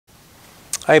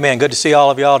Amen. Good to see all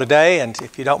of y'all today. And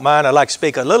if you don't mind, I'd like to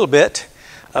speak a little bit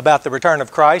about the return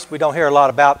of Christ. We don't hear a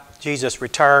lot about Jesus'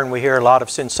 return. We hear a lot of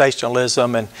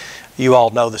sensationalism, and you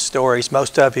all know the stories.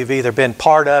 Most of you have either been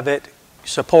part of it,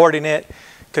 supporting it,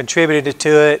 contributed to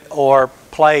it, or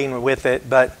playing with it.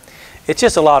 But it's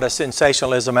just a lot of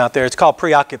sensationalism out there. It's called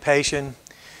preoccupation.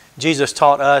 Jesus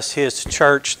taught us, His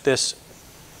church, this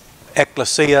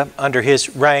Ekklesia, under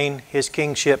His reign, His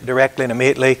kingship directly and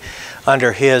immediately,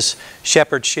 under His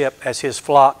shepherdship as His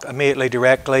flock immediately,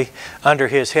 directly, under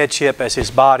His headship as His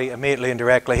body immediately and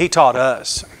directly. He taught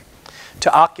us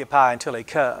to occupy until He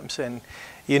comes. And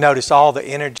you notice all the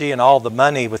energy and all the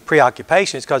money with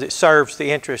preoccupation is because it serves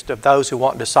the interest of those who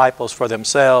want disciples for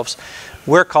themselves.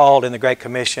 We're called in the Great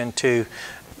Commission to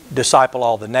disciple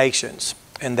all the nations,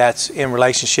 and that's in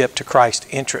relationship to Christ's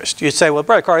interest. You'd say, well,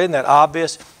 Brother Carter, isn't that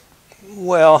obvious?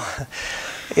 Well,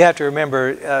 you have to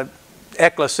remember,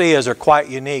 Ekklesias are quite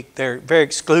unique. They're very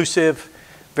exclusive,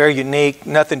 very unique,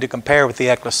 nothing to compare with the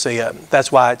Ekklesia.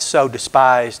 That's why it's so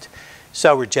despised,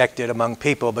 so rejected among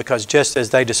people, because just as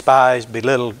they despised,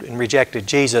 belittled, and rejected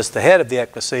Jesus, the head of the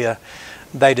Ekklesia,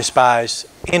 they despise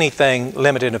anything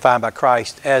limited and defined by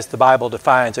Christ, as the Bible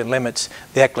defines and limits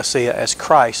the Ekklesia as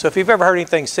Christ. So if you've ever heard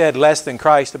anything said less than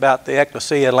Christ about the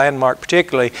Ekklesia, Landmark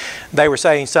particularly, they were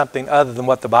saying something other than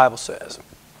what the Bible says.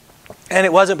 And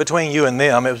it wasn't between you and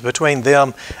them, it was between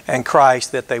them and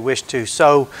Christ, that they wished to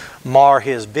so mar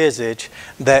His visage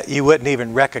that you wouldn't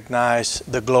even recognize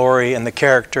the glory and the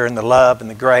character and the love and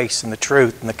the grace and the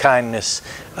truth and the kindness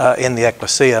in the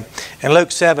Ekklesia. In Luke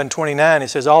 7:29 it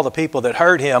says, all the people that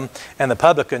heard Him and the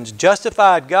publicans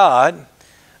justified God,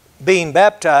 being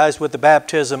baptized with the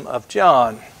baptism of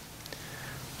John.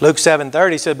 Luke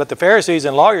 7:30 said, but the Pharisees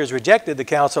and lawyers rejected the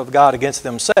counsel of God against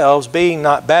themselves, being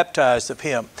not baptized of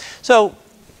Him. So,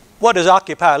 what does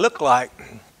occupy look like?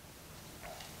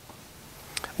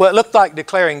 Well, it looked like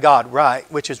declaring God right,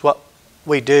 which is what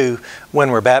we do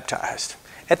when we're baptized.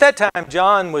 At that time,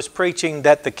 John was preaching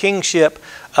that the kingship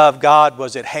of God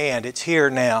was at hand. It's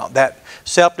here now. That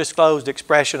self-disclosed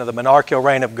expression of the monarchical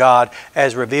reign of God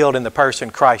as revealed in the person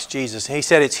Christ Jesus. And he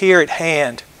said it's here at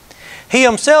hand. He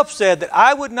Himself said that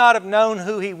I would not have known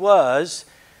who He was,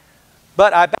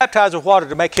 but I baptized with water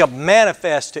to make Him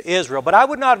manifest to Israel. But I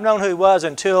would not have known who He was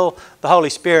until the Holy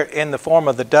Spirit in the form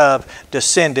of the dove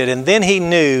descended. And then He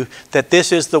knew that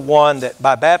this is the one that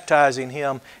by baptizing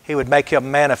Him, He would make Him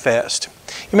manifest.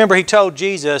 You remember He told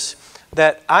Jesus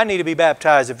that I need to be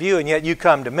baptized of you, and yet you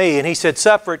come to me. And He said,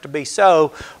 suffer it to be so,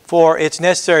 for it's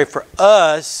necessary for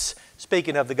us,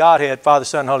 speaking of the Godhead, Father,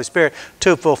 Son, and Holy Spirit,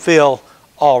 to fulfill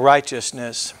all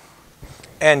righteousness.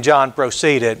 And John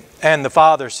proceeded, and the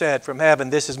Father said from heaven,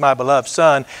 this is my beloved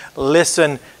Son,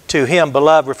 listen to Him.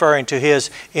 Beloved referring to His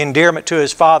endearment to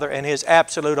His Father and His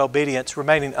absolute obedience,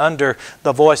 remaining under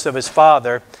the voice of His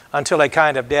Father until a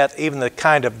kind of death, even the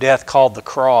kind of death called the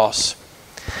cross.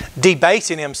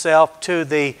 Debasing Himself to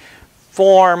the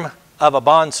form of a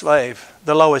bondslave,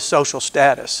 the lowest social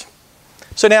status.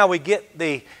 So now we get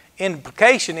the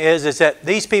implication is that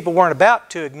these people weren't about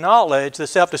to acknowledge the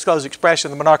self-disclosed expression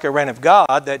of the monarchical reign of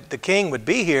God, that the king would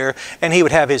be here and He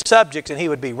would have His subjects and He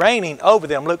would be reigning over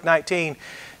them. Luke 19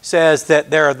 says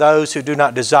that there are those who do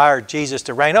not desire Jesus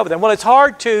to reign over them. Well, it's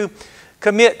hard to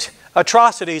commit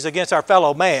atrocities against our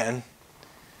fellow man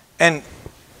and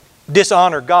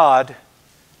dishonor God,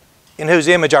 in whose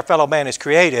image our fellow man is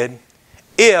created,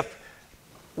 if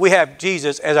we have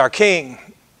Jesus as our king.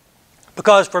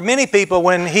 Because for many people,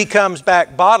 when He comes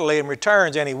back bodily and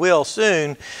returns, and He will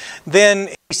soon, then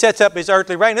He sets up His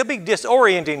earthly reign. It'll be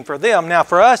disorienting for them. Now,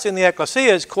 for us in the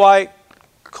Ekklesia, it's quite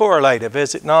correlative,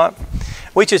 is it not?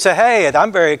 We should say, hey,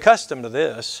 I'm very accustomed to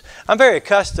this. I'm very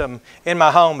accustomed in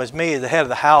my home as me, the head of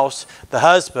the house, the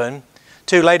husband,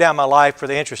 to lay down my life for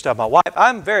the interest of my wife.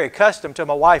 I'm very accustomed to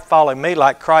my wife following me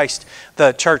like Christ,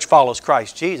 the church follows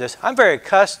Christ Jesus. I'm very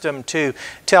accustomed to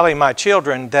telling my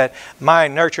children that my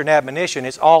nurture and admonition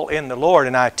is all in the Lord,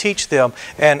 and I teach them,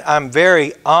 and I'm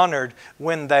very honored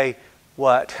when they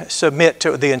submit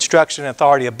to the instruction and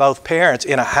authority of both parents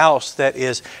in a house that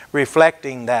is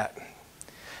reflecting that.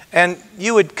 And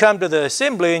you would come to the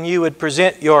assembly and you would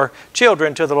present your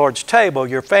children to the Lord's table,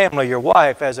 your family, your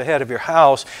wife as the head of your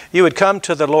house. You would come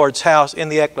to the Lord's house in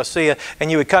the Ekklesia,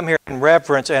 and you would come here in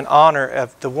reverence and honor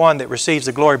of the one that receives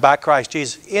the glory by Christ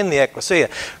Jesus in the Ekklesia.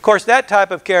 Of course, that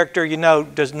type of character, you know,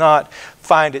 does not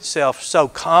find itself so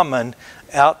common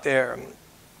out there.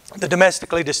 The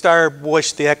domestically disturbed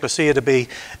wish the Ekklesia to be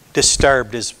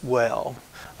disturbed as well.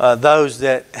 those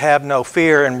that have no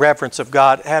fear and reverence of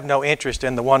God have no interest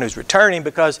in the one who's returning,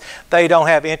 because they don't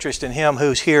have interest in Him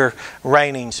who's here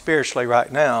reigning spiritually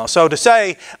right now. So to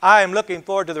say, I am looking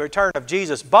forward to the return of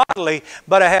Jesus bodily,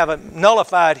 but I haven't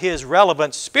nullified His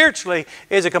relevance spiritually,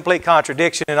 is a complete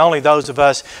contradiction. And only those of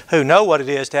us who know what it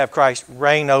is to have Christ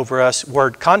reign over us,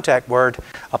 contact word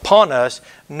upon us,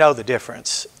 know the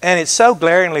difference. And it's so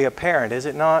glaringly apparent, is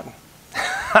it not?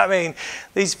 I mean,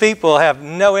 these people have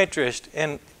no interest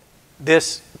in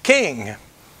this King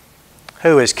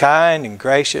who is kind and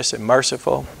gracious and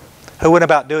merciful, who went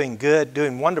about doing good,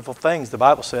 doing wonderful things, the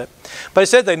Bible said. But it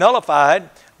said they nullified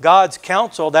God's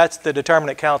counsel, that's the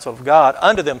determinate counsel of God,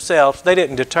 unto themselves. They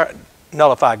didn't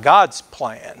nullify God's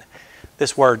plan.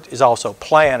 This word is also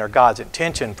plan, or God's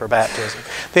intention for baptism.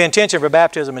 The intention for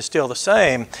baptism is still the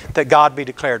same, that God be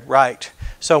declared right.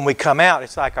 So when we come out,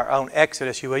 it's like our own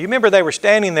exodus, you will. You remember they were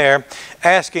standing there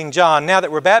asking John, now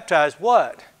that we're baptized,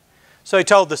 what? So he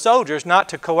told the soldiers not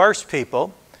to coerce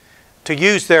people, to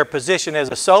use their position as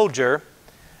a soldier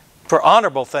for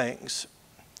honorable things.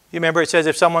 You remember it says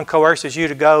if someone coerces you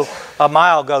to go a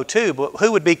mile, go two. But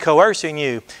who would be coercing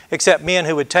you except men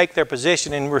who would take their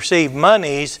position and receive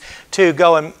monies to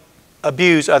go and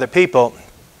abuse other people?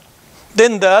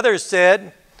 Then the others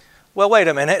said, well, wait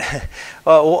a minute.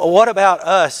 What about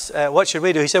us? What should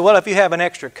we do? He said, well, if you have an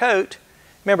extra coat,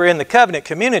 remember in the covenant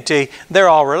community, they're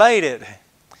all related.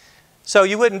 So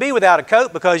you wouldn't be without a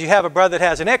coat because you have a brother that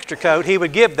has an extra coat. He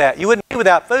would give that. You wouldn't be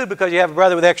without food because you have a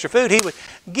brother with extra food. He would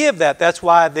give that. That's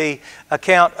why the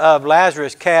account of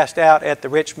Lazarus cast out at the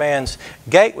rich man's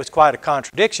gate was quite a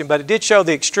contradiction. But it did show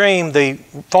the extreme, the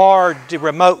far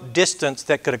remote distance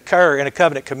that could occur in a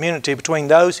covenant community between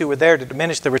those who were there to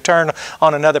diminish the return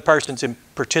on another person's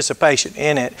participation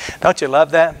in it. Don't you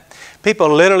love that?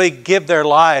 People literally give their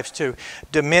lives to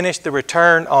diminish the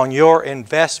return on your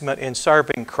investment in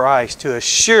serving Christ, to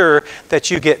assure that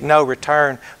you get no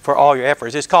return for all your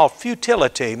efforts. It's called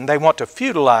futility, and they want to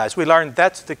futilize. We learned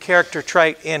that's the character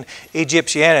trait in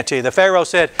Egyptianity. The Pharaoh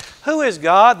said, who is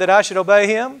God that I should obey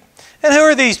Him? And who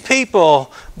are these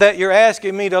people that you're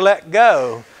asking me to let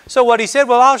go? So what he said,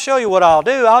 well, I'll show you what I'll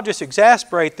do. I'll just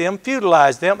exasperate them,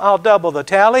 futilize them. I'll double the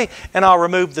tally, and I'll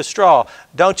remove the straw.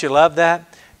 Don't you love that?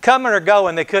 Coming or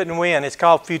going, they couldn't win. It's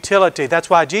called futility.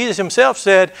 That's why Jesus Himself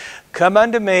said, come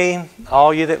unto me,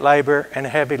 all you that labor and are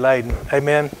heavy laden.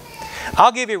 Amen.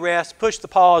 I'll give you rest. Push the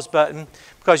pause button,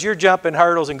 because you're jumping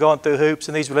hurdles and going through hoops,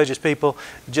 and these religious people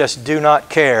just do not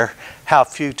care how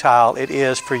futile it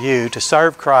is for you to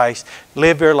serve Christ,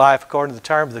 live your life according to the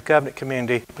terms of the covenant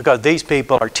community, because these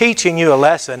people are teaching you a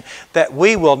lesson that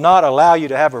we will not allow you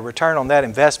to have a return on that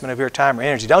investment of your time or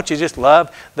energy. Don't you just love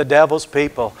the devil's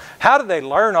people? How do they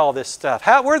learn all this stuff?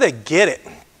 Where do they get it?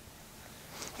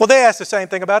 Well, they ask the same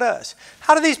thing about us.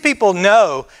 How do these people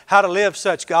know how to live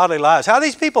such godly lives? How do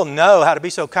these people know how to be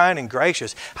so kind and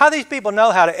gracious? How do these people know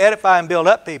how to edify and build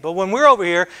up people when we're over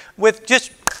here with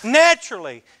just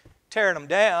naturally tearing them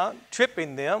down,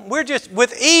 tripping them? We're just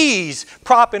with ease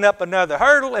propping up another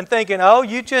hurdle and thinking, oh,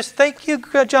 you just think you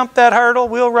could jump that hurdle?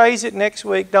 We'll raise it next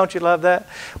week. Don't you love that?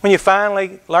 When you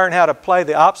finally learn how to play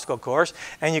the obstacle course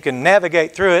and you can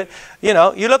navigate through it, you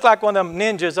know, you look like one of them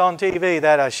ninjas on TV,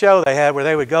 that show they had where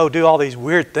they would go do all these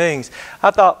weird things.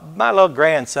 I thought my little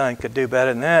grandson could do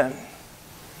better than that.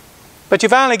 But you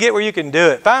finally get where you can do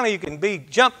it. Finally you can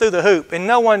jump through the hoop, and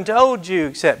no one told you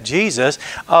except Jesus,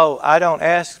 oh, I don't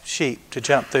ask sheep to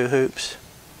jump through hoops.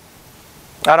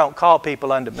 I don't call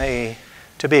people unto me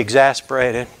to be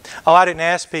exasperated. Oh, I didn't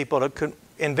ask people to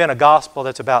invent a gospel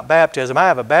that's about baptism. I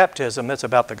have a baptism that's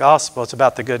about the gospel. It's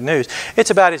about the good news. It's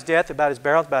about His death, about His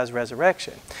burial, about His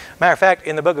resurrection. Matter of fact,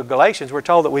 in the book of Galatians, we're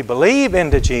told that we believe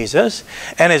into Jesus,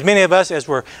 and as many of us as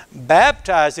were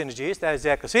baptized into Jesus, that is the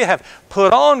Ekklesia, have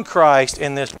put on Christ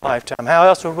in this lifetime. How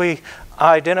else would we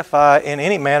identify in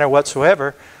any manner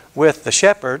whatsoever with the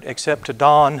shepherd except to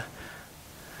don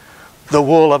the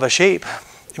wool of a sheep?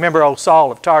 You remember old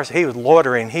Saul of Tarsus? He was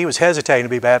loitering. He was hesitating to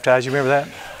be baptized. You remember that?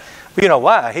 Well, you know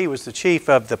why? He was the chief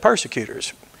of the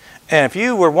persecutors. And if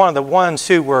you were one of the ones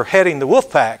who were heading the wolf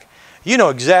pack, you know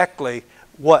exactly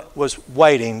what was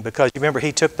waiting, because you remember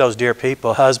he took those dear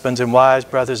people, husbands and wives,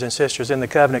 brothers and sisters in the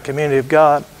covenant community of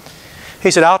God.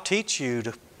 He said, I'll teach you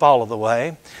to follow the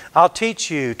way. I'll teach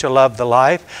you to love the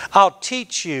life. I'll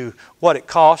teach you what it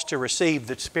costs to receive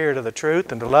the spirit of the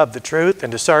truth and to love the truth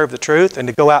and to serve the truth and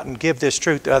to go out and give this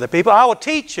truth to other people. I will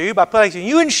teach you by placing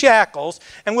you in shackles,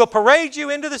 and we'll parade you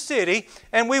into the city,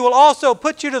 and we will also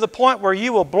put you to the point where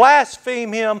you will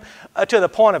blaspheme Him to the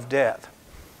point of death.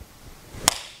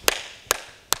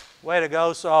 Way to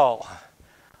go, Saul.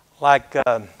 Like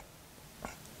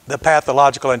the the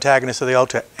pathological antagonist of the Old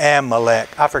Testament,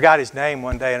 Amalek. I forgot his name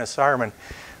one day in a sermon.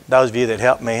 Those of you that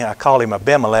helped me, I call him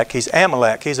Abimelech. He's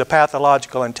Amalek. He's a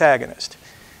pathological antagonist.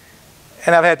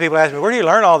 And I've had people ask me, where do you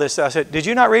learn all this? I said, did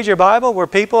you not read your Bible where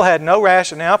people had no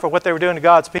rationale for what they were doing to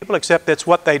God's people except that's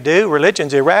what they do?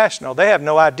 Religion's irrational. They have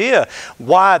no idea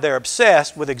why they're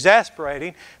obsessed with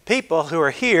exasperating people who are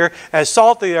here as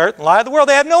salt of the earth and light of the world.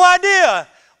 They have no idea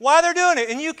why they're doing it.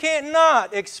 And you can't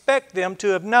not expect them to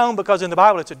have known, because in the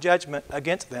Bible it's a judgment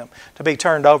against them to be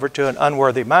turned over to an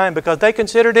unworthy mind, because they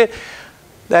considered it,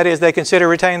 that is, they consider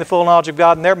retaining the full knowledge of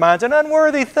God in their minds an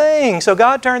unworthy thing. So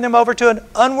God turned them over to an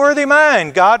unworthy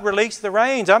mind. God released the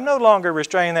reins. I'm no longer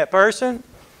restraining that person.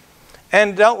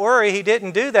 And don't worry, He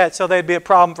didn't do that so they'd be a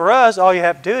problem for us. All you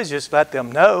have to do is just let them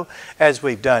know, as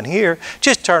we've done here.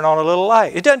 Just turn on a little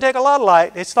light. It doesn't take a lot of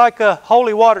light. It's like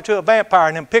holy water to a vampire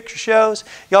in them picture shows.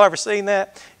 Y'all ever seen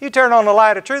that? You turn on the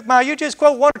light of truth, you just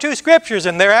quote 1 or 2 scriptures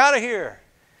and they're out of here.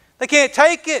 They can't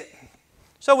take it.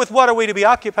 So with what are we to be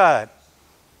occupied?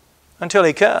 Until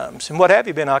He comes. And what have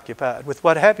you been occupied? With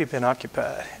what have you been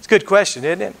occupied? It's a good question,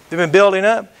 isn't it? They've been building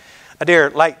up. A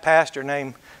dear late pastor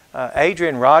named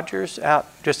Adrian Rogers, out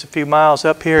just a few miles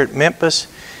up here at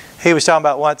Memphis. He was talking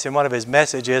about once in one of his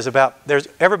messages about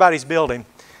everybody's building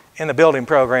in the building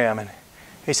program. And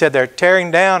he said they're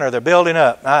tearing down or they're building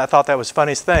up. I thought that was the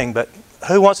funniest thing, but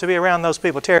who wants to be around those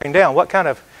people tearing down? What kind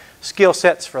of skill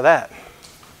sets for that?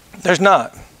 There's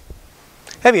not.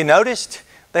 Have you noticed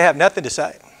they have nothing to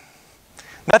say?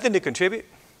 Nothing to contribute.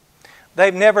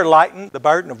 They've never lightened the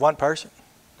burden of one person.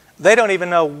 They don't even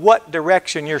know what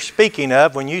direction you're speaking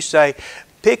of when you say,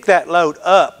 pick that load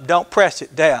up, don't press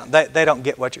it down. They don't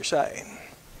get what you're saying.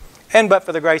 And but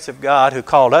for the grace of God who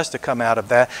called us to come out of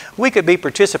that, we could be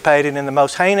participating in the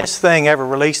most heinous thing ever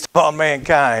released upon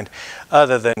mankind,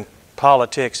 other than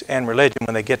politics and religion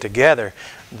when they get together.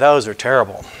 Those are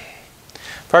terrible.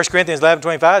 1 Corinthians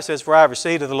 11:25 says, for I have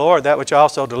received of the Lord that which I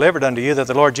also delivered unto you, that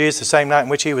the Lord Jesus, the same night in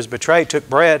which He was betrayed, took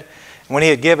bread. And when He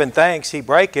had given thanks, He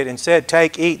brake it and said,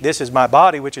 take, eat, this is my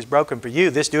body, which is broken for you.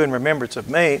 This do in remembrance of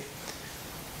me.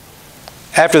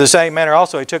 After the same manner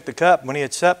also He took the cup when He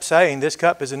had supped, saying, this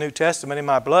cup is the New Testament in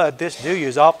my blood. This do you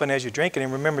as often as you drink it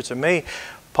in remembrance of me.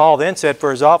 Paul then said,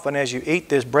 for as often as you eat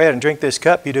this bread and drink this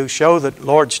cup, you do show the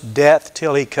Lord's death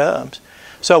till He comes.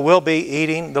 So we'll be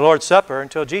eating the Lord's Supper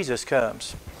until Jesus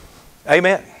comes.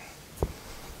 Amen.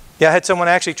 Yeah, I had someone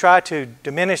actually try to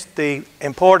diminish the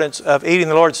importance of eating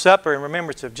the Lord's Supper in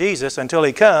remembrance of Jesus until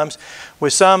He comes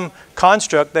with some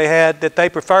construct they had that they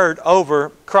preferred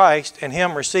over Christ and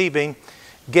Him receiving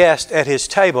guests at His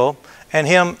table and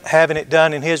Him having it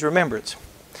done in His remembrance.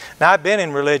 Now, I've been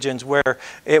in religions where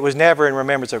it was never in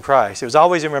remembrance of Christ. It was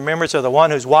always in remembrance of the one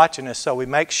who's watching us, so we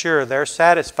make sure they're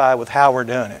satisfied with how we're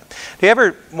doing it. Do you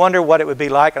ever wonder what it would be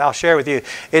like? And I'll share with you.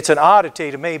 It's an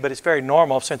oddity to me, but it's very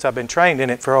normal since I've been trained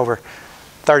in it for over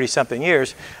 30-something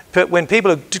years. But when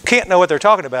people who can't know what they're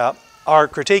talking about are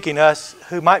critiquing us,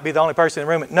 who might be the only person in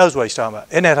the room that knows what he's talking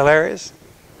about. Isn't that hilarious?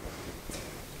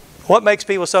 What makes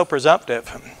people so presumptive?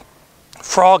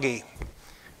 Froggy.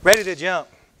 Ready to jump.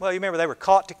 Well, you remember they were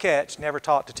caught to catch, never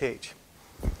taught to teach.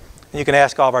 And you can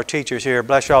ask all of our teachers here,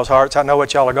 bless y'all's hearts, I know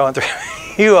what y'all are going through.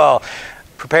 You all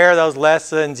prepare those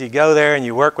lessons, you go there and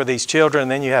you work with these children,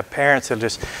 and then you have parents that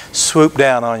just swoop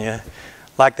down on you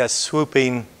like that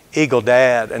swooping eagle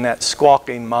dad and that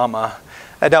squawking mama.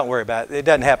 Don't worry about it. It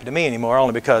doesn't happen to me anymore,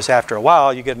 only because after a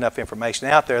while you get enough information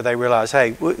out there, they realize,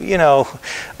 hey, you know,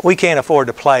 we can't afford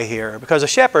to play here. Because a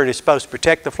shepherd is supposed to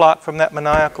protect the flock from that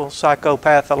maniacal,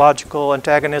 psychopathological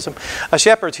antagonism. A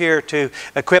shepherd's here to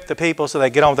equip the people so they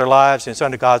get on with their lives and it's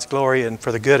unto God's glory and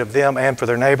for the good of them and for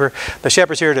their neighbor. The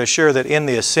shepherd's here to assure that in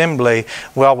the assembly,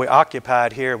 while we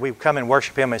occupied here, we come and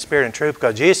worship Him in spirit and truth,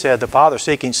 because Jesus said the Father's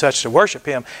seeking such to worship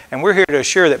Him. And we're here to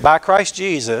assure that by Christ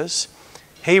Jesus,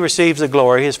 He receives the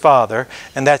glory, His Father,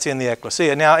 and that's in the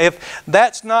Ekklesia. Now, if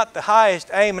that's not the highest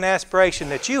aim and aspiration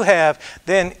that you have,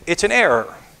 then it's an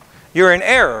error. You're in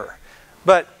error.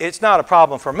 But it's not a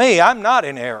problem for me. I'm not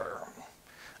in error.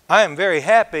 I am very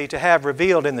happy to have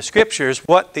revealed in the Scriptures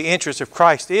what the interest of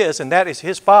Christ is, and that is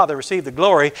His Father receive the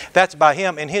glory. That's by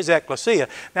Him in His Ekklesia.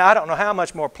 Now, I don't know how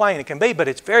much more plain it can be, but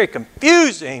it's very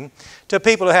confusing to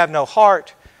people who have no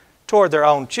heart toward their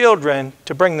own children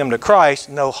to bring them to Christ,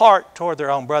 no heart toward their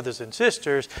own brothers and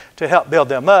sisters to help build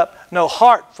them up, no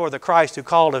heart for the Christ who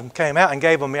called them, came out and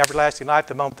gave them everlasting life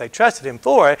the moment they trusted Him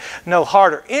for it, no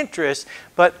heart or interest.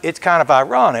 But it's kind of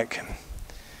ironic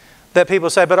that people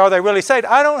say, but are they really saved?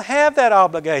 I don't have that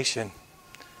obligation.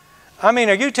 I mean,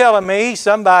 are you telling me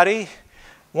somebody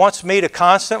wants me to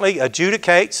constantly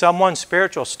adjudicate someone's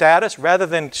spiritual status rather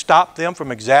than stop them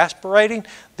from exasperating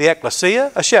the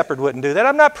Ekklesia, a shepherd wouldn't do that.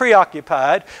 I'm not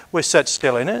preoccupied with such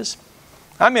silliness.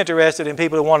 I'm interested in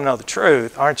people who want to know the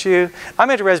truth, aren't you? I'm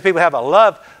interested in people who have a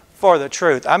love for the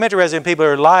truth. I'm interested in people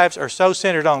whose lives are so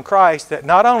centered on Christ that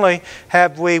not only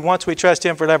have we, once we trust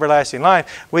Him for everlasting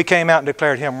life, we came out and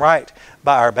declared Him right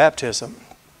by our baptism.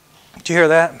 Did you hear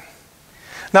that?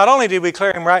 Not only did we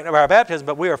declare Him right by our baptism,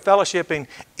 but we are fellowshipping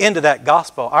into that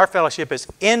gospel. Our fellowship is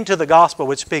into the gospel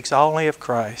which speaks only of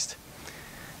Christ.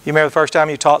 You remember the first time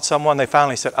you taught someone, they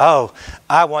finally said, oh,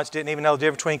 I once didn't even know the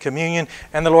difference between communion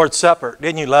and the Lord's Supper.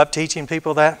 Didn't you love teaching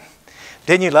people that?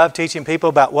 Didn't you love teaching people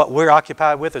about what we're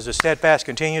occupied with as a steadfast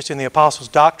continuance in the Apostles'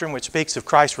 doctrine, which speaks of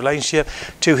Christ's relationship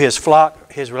to His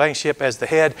flock, His relationship as the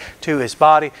head to His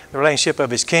body, the relationship of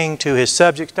His king to His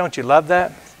subjects? Don't you love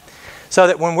that? So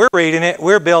that when we're reading it,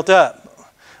 we're built up.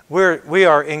 We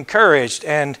are encouraged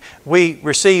and we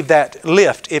receive that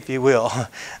lift, if you will,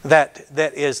 that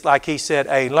is, like he said,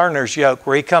 a learner's yoke,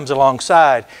 where He comes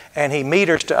alongside and He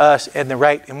meters to us in the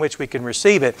rate in which we can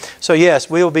receive it. So yes,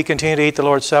 we will be continuing to eat the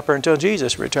Lord's Supper until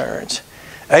Jesus returns.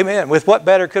 Amen. With what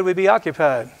better could we be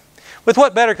occupied? With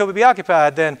what better could we be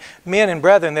occupied than men and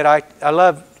brethren that I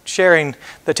love sharing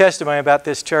the testimony about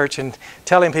this church and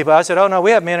telling people, I said, oh no,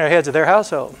 we have men who are heads of their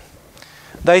household.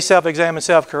 They self-examine,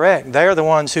 self-correct. They are the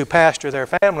ones who pastor their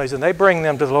families and they bring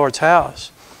them to the Lord's house.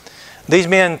 These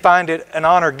men find it an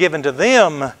honor given to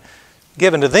them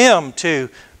to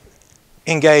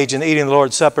engage in eating the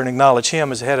Lord's Supper and acknowledge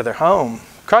Him as the head of their home.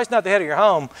 Christ's not the head of your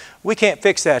home. We can't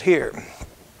fix that here.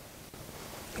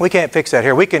 We can't fix that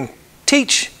here. We can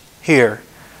teach here,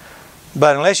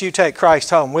 but unless you take Christ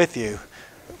home with you,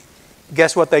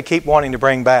 guess what they keep wanting to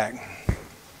bring back?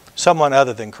 Someone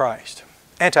other than Christ.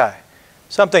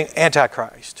 Something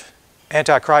antichrist.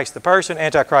 Antichrist the person,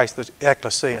 antichrist the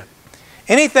Ekklesia.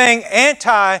 Anything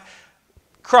anti-Christ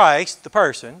the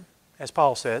person, as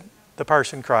Paul said, the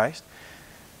person Christ.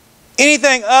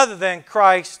 Anything other than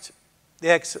Christ the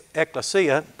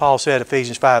Ekklesia, Paul said,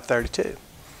 Ephesians 5:32.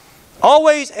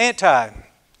 Always anti. You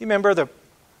remember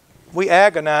we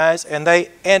agonize and they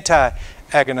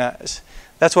anti-agonize.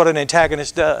 That's what an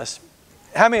antagonist does.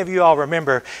 How many of you all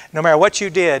remember, no matter what you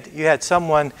did, you had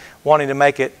someone wanting to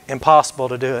make it impossible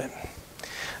to do it?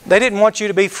 They didn't want you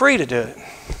to be free to do it.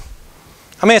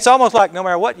 I mean, it's almost like no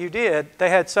matter what you did, they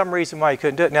had some reason why you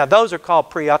couldn't do it. Now, those are called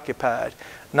preoccupied,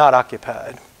 not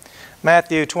occupied.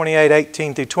 Matthew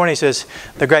 28:18-20 says,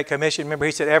 the Great Commission, remember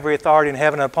He said, every authority in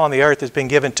heaven and upon the earth has been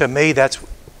given to me. That's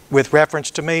with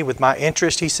reference to me, with my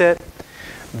interest, He said.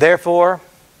 Therefore,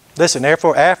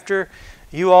 after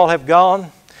you all have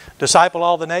gone, disciple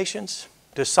all the nations.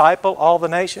 Disciple all the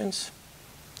nations.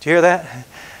 Do you hear that?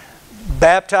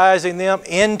 Baptizing them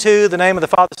into the name of the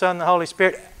Father, Son, and the Holy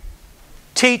Spirit.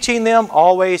 Teaching them,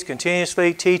 always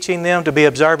continuously teaching them to be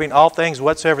observing all things,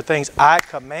 whatsoever things I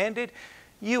commanded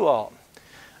you all.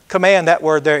 Command, that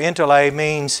word there, intele,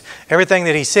 means everything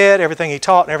that He said, everything He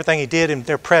taught, and everything He did in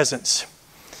their presence.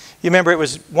 You remember, it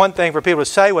was one thing for people to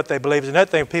say what they believe. It's another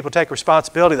thing for people to take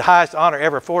responsibility. The highest honor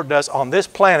ever afforded us on this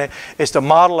planet is to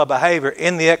model a behavior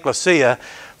in the Ekklesia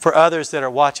for others that are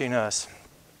watching us.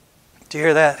 Do you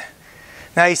hear that?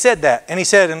 Now He said that. And He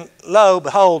said, and lo,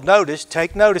 behold,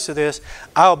 take notice of this,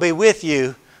 I will be with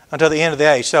you until the end of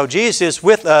the age. So Jesus is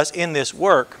with us in this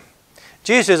work.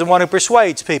 Jesus is the one who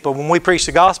persuades people. When we preach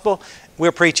the gospel,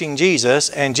 we're preaching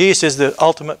Jesus, and Jesus is the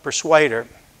ultimate persuader.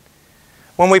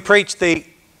 When we preach the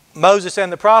Moses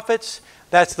and the prophets,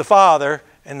 that's the Father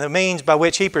and the means by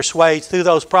which He persuades through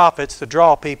those prophets to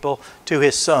draw people to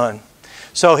His Son.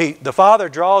 So the Father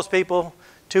draws people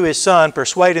to His Son,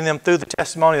 persuading them through the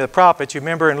testimony of the prophets. You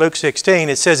remember in Luke 16,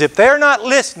 it says, if they're not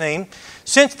listening,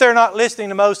 since they're not listening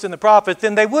to Moses and the prophets,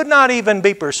 then they would not even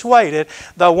be persuaded,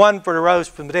 though one arose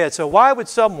from the dead. So why would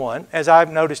someone, as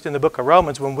I've noticed in the book of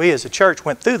Romans, when we as a church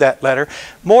went through that letter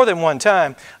more than one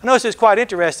time, I noticed it's quite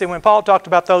interesting when Paul talked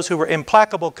about those who were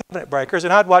implacable covenant breakers,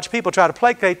 and I'd watch people try to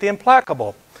placate the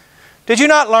implacable. Did you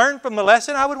not learn from the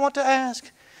lesson, I would want to ask?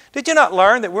 Did you not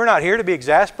learn that we're not here to be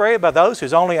exasperated by those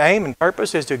whose only aim and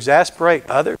purpose is to exasperate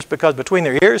others? Because between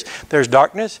their ears there's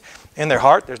darkness, in their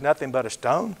heart there's nothing but a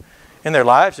stone. In their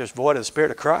lives there's void of the Spirit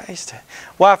of Christ.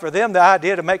 Why, for them the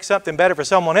idea to make something better for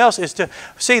someone else is to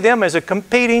see them as a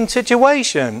competing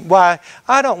situation. Why,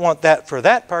 I don't want that for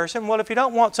that person. Well, if you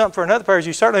don't want something for another person,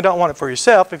 you certainly don't want it for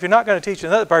yourself. If you're not going to teach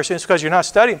another person, it's because you're not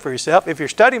studying for yourself. If you're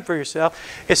studying for yourself,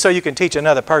 it's so you can teach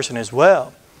another person as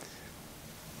well.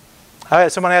 I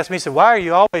had someone ask me, said, why are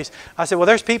you always... I said, well,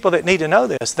 there's people that need to know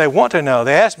this. They want to know.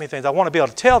 They ask me things. I want to be able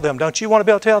to tell them. Don't you want to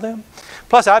be able to tell them?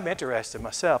 Plus, I'm interested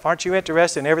myself. Aren't you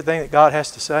interested in everything that God has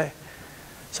to say?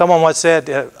 Someone once said,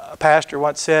 a pastor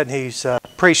once said, and he's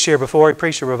preached here before, he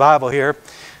preached a revival here,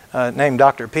 named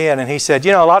Dr. Penn, and he said,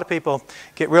 you know, a lot of people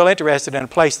get real interested in a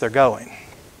place they're going.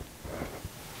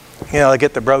 You know, they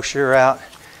get the brochure out.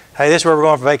 Hey, this is where we're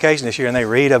going for vacation this year, and they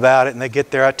read about it, and they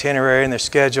get their itinerary and their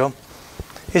schedule.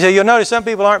 He said, you'll notice some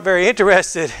people aren't very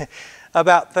interested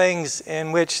about things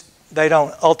in which they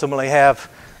don't ultimately have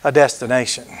a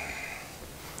destination.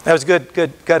 That was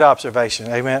good observation.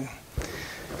 Amen.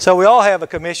 So we all have a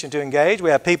commission to engage. We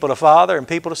have people to father and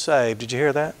people to save. Did you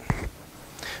hear that?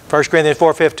 1 Corinthians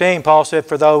 4:15, Paul said,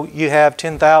 for though you have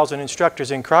 10,000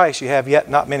 instructors in Christ, you have yet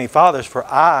not many fathers. For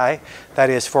I, that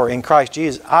is, for in Christ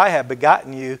Jesus, I have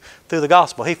begotten you through the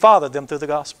gospel. He fathered them through the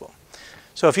gospel.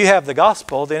 So if you have the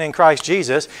gospel, then in Christ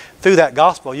Jesus, through that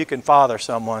gospel, you can father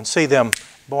someone, see them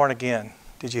born again.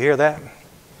 Did you hear that?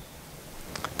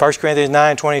 1 Corinthians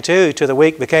 9:22, to the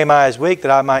weak became I as weak,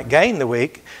 that I might gain the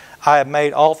weak. I have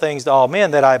made all things to all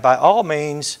men, that I by all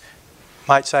means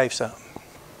might save some.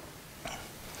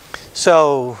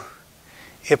 So,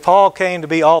 if Paul came to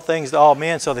be all things to all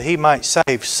men so that he might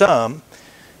save some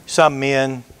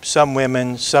men, some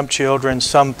women, some children,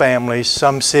 some families,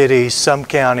 some cities, some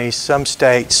counties, some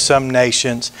states, some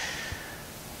nations,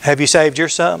 have you saved your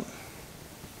some?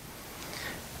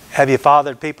 Have you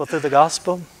fathered people through the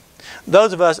gospel?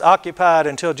 Those of us occupied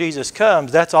until Jesus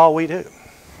comes, that's all we do.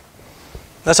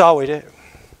 That's all we do.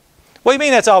 What do you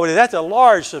mean that's all we do? That's a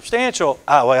large, substantial...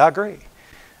 well, I agree.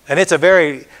 And it's a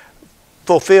very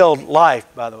fulfilled life,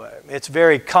 by the way. It's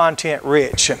very content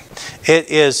rich. It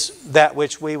is that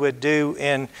which we would do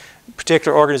in a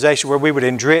particular organization where we would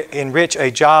enrich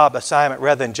a job assignment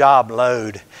rather than job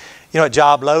load. You know what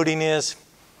job loading is?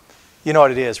 You know what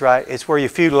it is, right? It's where you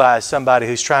feudalize somebody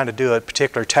who's trying to do a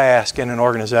particular task in an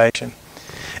organization.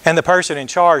 And the person in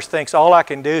charge thinks, all I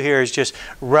can do here is just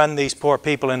run these poor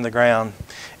people in the ground.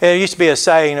 There used to be a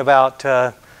saying about,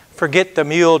 forget the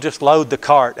mule, just load the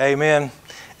cart. Amen?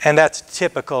 And that's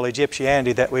typical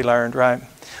Egyptianity that we learned, right?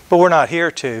 But we're not here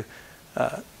to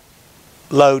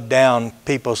load down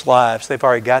people's lives. They've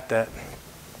already got that.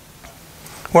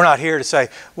 We're not here to say,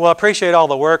 well, I appreciate all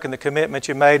the work and the commitment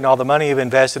you made and all the money you've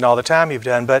invested and all the time you've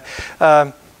done, but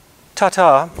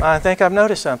ta-ta, I think I've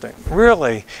noticed something.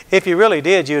 Really, if you really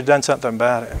did, you'd have done something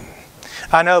about it.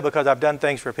 I know because I've done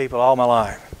things for people all my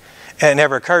life. And it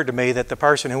never occurred to me that the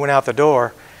person who went out the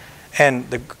door and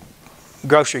the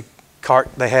grocery cart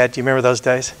they had, do you remember those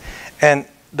days? And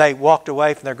they walked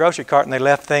away from their grocery cart and they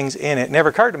left things in it. It never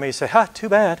occurred to me to say, too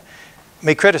bad.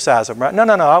 Me criticize them, right? No.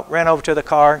 I ran over to the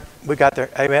car. We got there.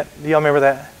 Amen. Do y'all remember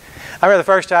that? I remember the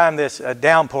first time this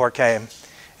downpour came.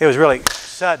 It was really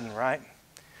sudden, right?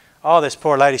 Oh, this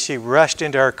poor lady, she rushed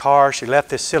into her car. She left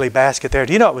this silly basket there.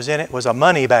 Do you know what was in it? It was a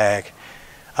money bag.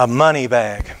 A money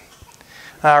bag.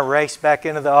 I raced back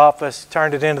into the office,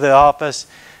 turned it into the office.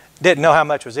 Didn't know how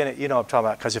much was in it. You know what I'm talking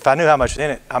about. Because if I knew how much was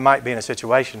in it, I might be in a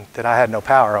situation that I had no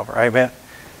power over. Amen.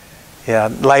 Yeah,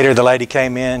 later the lady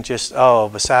came in just,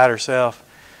 beside herself.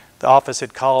 The office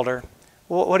had called her.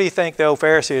 Well, what do you think the old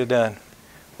Pharisee had done?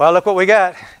 Well, look what we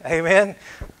got. Amen.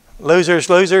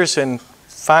 Losers, and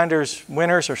finders,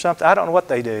 winners or something. I don't know what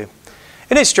they do.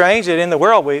 Isn't it strange that in the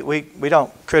world we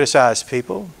don't criticize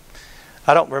people?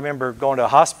 I don't remember going to a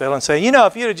hospital and saying, you know,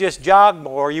 if you'd have just jogged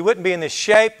more, you wouldn't be in the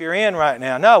shape you're in right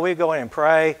now. No, we'd go in and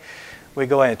pray. We'd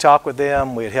go in and talk with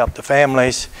them. We'd help the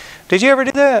families. Did you ever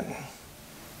do that?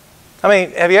 I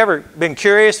mean, have you ever been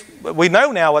curious? We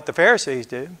know now what the Pharisees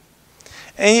do.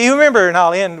 And you remember, and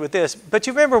I'll end with this, but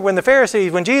you remember when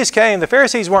Jesus came, the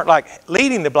Pharisees weren't like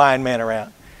leading the blind man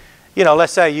around. You know,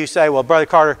 let's say you say, well, Brother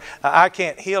Carter, I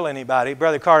can't heal anybody.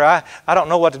 Brother Carter, I don't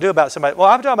know what to do about somebody. Well,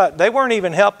 I'm talking about they weren't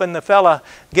even helping the fella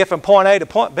get from point A to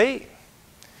point B.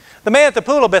 The man at the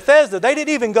pool of Bethesda, they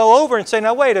didn't even go over and say,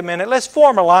 now wait a minute, let's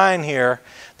form a line here.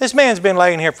 This man's been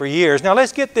laying here for years. Now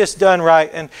let's get this done right.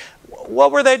 And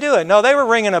what were they doing? No, they were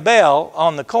ringing a bell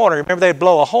on the corner. Remember, they'd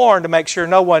blow a horn to make sure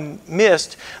no one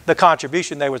missed the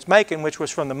contribution they was making, which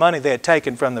was from the money they had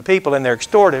taken from the people in their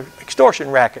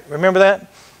extortion racket. Remember that?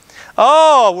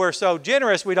 Oh, we're so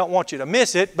generous we don't want you to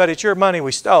miss it, but it's your money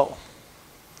we stole.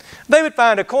 They would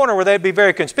find a corner where they'd be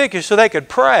very conspicuous so they could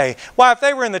pray. Why, if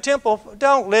they were in the temple,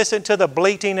 don't listen to the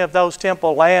bleating of those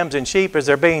temple lambs and sheep as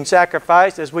they're being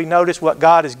sacrificed, as we notice what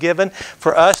God has given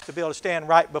for us to be able to stand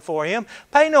right before Him.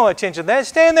 Pay no attention to that.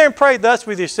 Stand there and pray thus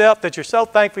with yourself that you're so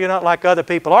thankful you're not like other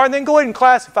people are, and then go ahead and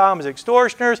classify them as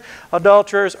extortioners,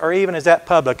 adulterers, or even as that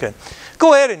publican.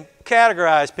 Go ahead and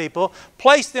categorize people,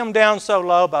 place them down so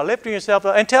low by lifting yourself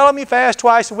up, and tell them you fast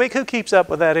twice a week. Who keeps up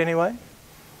with that anyway?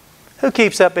 Who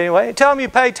keeps up anyway? Tell them you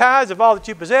pay tithes of all that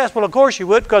you possess. Well, of course you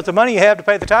would, because the money you have to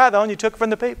pay the tithe on, you took from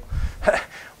the people.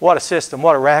 What a system,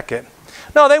 what a racket.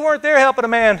 No, they weren't there helping a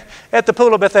man at the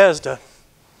pool of Bethesda.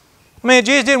 I mean,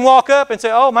 Jesus didn't walk up and say,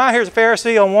 oh my, here's a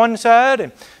Pharisee on one side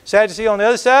and Sadducee on the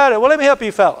other side. Well, let me help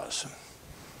you fellas.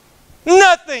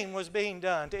 Nothing was being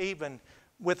done to even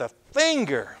with a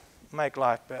finger make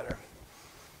life better.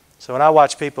 So when I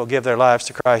watch people give their lives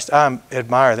to Christ, I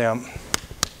admire them.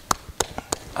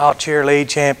 I'll cheerlead,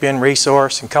 champion,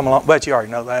 resource, and come along. But you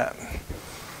already know that.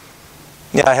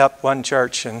 Yeah, I helped one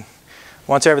church, and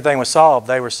once everything was solved,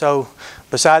 they were so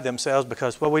beside themselves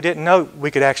because, well, we didn't know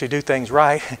we could actually do things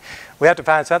right. We have to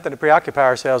find something to preoccupy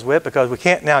ourselves with because we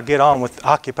can't now get on with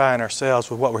occupying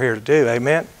ourselves with what we're here to do.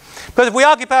 Amen? Because if we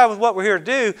occupy with what we're here to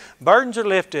do, burdens are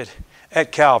lifted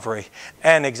at Calvary,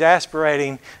 and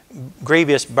exasperating,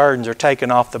 grievous burdens are taken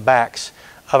off the backs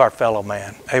of our fellow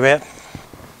man. Amen?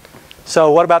 So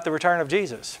what about the return of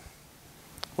Jesus?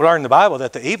 We learn in the Bible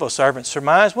that the evil servant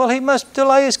surmised, well, he must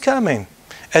delay his coming,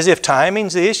 as if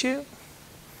timing's the issue.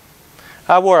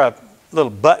 I wore a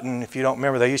little button, if you don't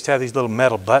remember, they used to have these little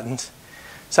metal buttons.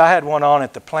 So I had one on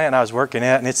at the plant I was working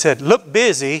at, and it said, look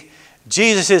busy,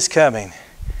 Jesus is coming.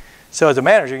 So as a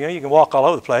manager, you can walk all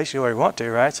over the place, you know where you want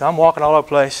to, right? So I'm walking all over the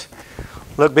place,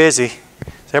 look busy.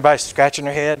 So everybody's scratching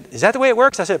their head. Is that the way it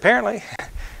works? I said, apparently.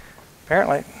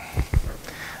 Apparently.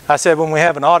 I said, when we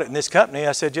have an audit in this company,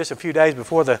 I said, just a few days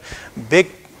before the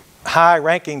big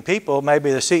high-ranking people,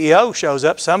 maybe the CEO shows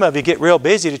up, some of you get real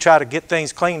busy to try to get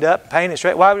things cleaned up, painted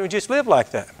straight. Why would we just live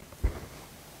like that?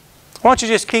 Why don't you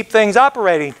just keep things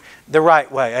operating the right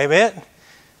way? Amen?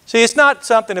 See, it's not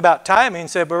something about timing.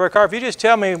 Say, but Rick, if you just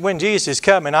tell me when Jesus is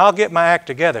coming, I'll get my act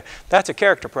together. That's a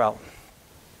character problem.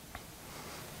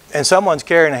 And someone's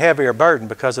carrying a heavier burden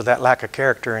because of that lack of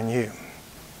character in you.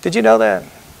 Did you know that?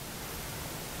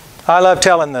 I love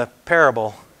telling the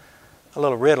parable, a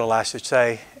little riddle, I should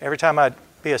say. Every time I'd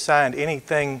be assigned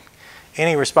anything,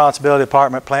 any responsibility,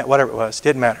 department, plant, whatever it was,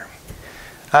 didn't matter.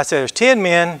 I said, there's 10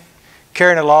 men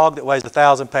carrying a log that weighs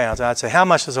 1,000 pounds. And I'd say, how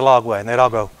much does a log weigh? And they'd all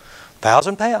go,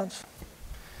 1,000 pounds.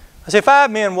 I say,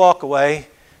 5 men walk away.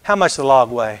 How much does the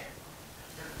log weigh?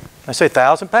 I say,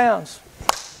 1,000 pounds.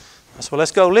 I said, well,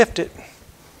 let's go lift it.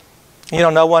 You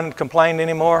know, no one complained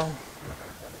anymore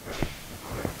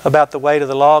about the weight of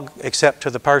the log except to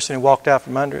the person who walked out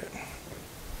from under it.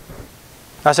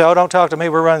 I said, oh, don't talk to me.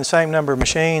 We're running the same number of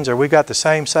machines, or we got the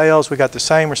same sales, we got the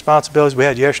same responsibilities we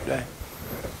had yesterday.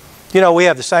 You know, we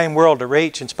have the same world to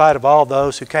reach in spite of all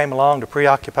those who came along to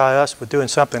preoccupy us with doing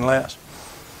something less.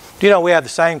 Do you know we have the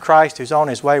same Christ who's on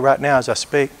his way right now as I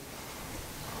speak?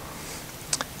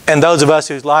 And those of us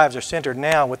whose lives are centered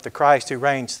now with the Christ who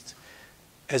reigns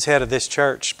as head of this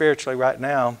church spiritually right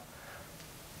now,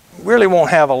 really won't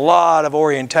have a lot of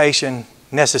orientation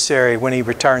necessary when he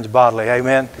returns bodily.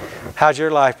 Amen? How's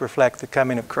your life reflect the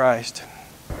coming of Christ?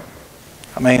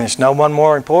 I mean, there's no one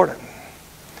more important.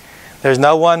 There's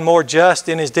no one more just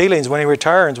in his dealings when he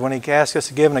returns, when he asks us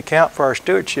to give an account for our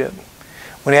stewardship.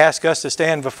 When he asks us to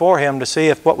stand before him to see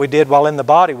if what we did while in the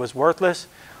body was worthless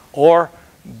or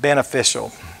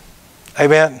beneficial.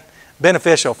 Amen?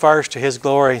 Beneficial first to his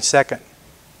glory, second,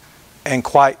 and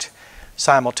quite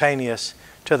simultaneous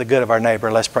to the good of our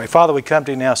neighbor. Let's pray. Father, we come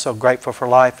to you now so grateful for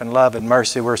life and love and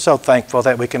mercy. We're so thankful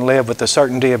that we can live with the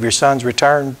certainty of your Son's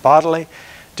return bodily,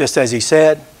 just as he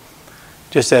said,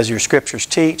 just as your scriptures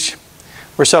teach.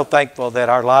 We're so thankful that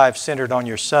our lives centered on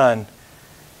your Son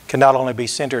can not only be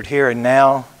centered here and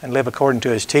now and live according to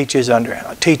his teachings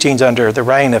under the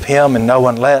reign of him and no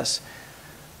one less,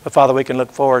 but Father, we can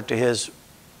look forward to his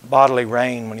bodily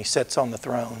reign when he sits on the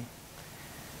throne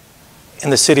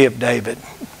in the city of David.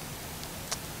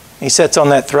 He sits on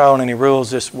that throne and he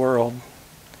rules this world,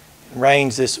 and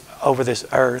reigns over this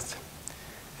earth.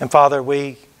 And Father,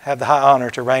 we have the high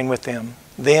honor to reign with him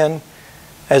then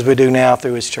as we do now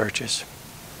through his churches.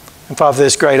 And Father,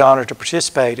 this great honor to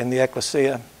participate in the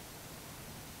Ekklesia,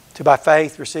 to by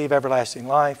faith receive everlasting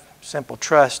life, simple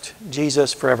trust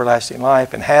Jesus for everlasting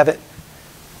life and have it,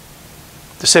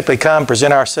 to simply come,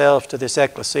 present ourselves to this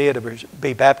Ekklesia, to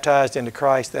be baptized into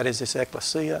Christ, that is this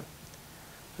Ekklesia.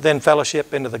 Then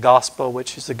fellowship into the gospel,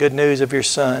 which is the good news of your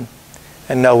Son,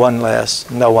 and no one less,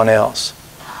 no one else.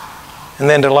 And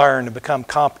then to learn, to become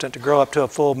competent, to grow up to a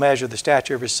full measure of the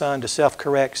stature of his Son, to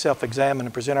self-correct, self-examine,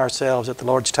 and present ourselves at the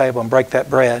Lord's table and break that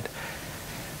bread.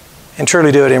 And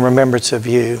truly do it in remembrance of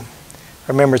you,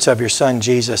 remembrance of your Son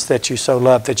Jesus, that you so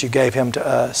loved, that you gave him to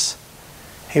us.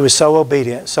 He was so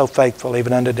obedient, so faithful,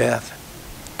 even unto death.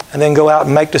 And then go out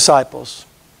and make disciples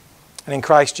and in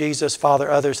Christ Jesus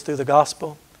father others through the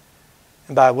gospel,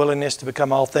 and by a willingness to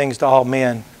become all things to all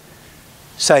men,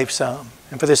 save some.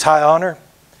 And for this high honor,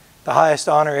 the highest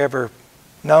honor ever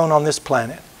known on this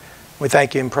planet, we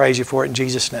thank you and praise you for it in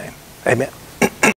Jesus' name. Amen.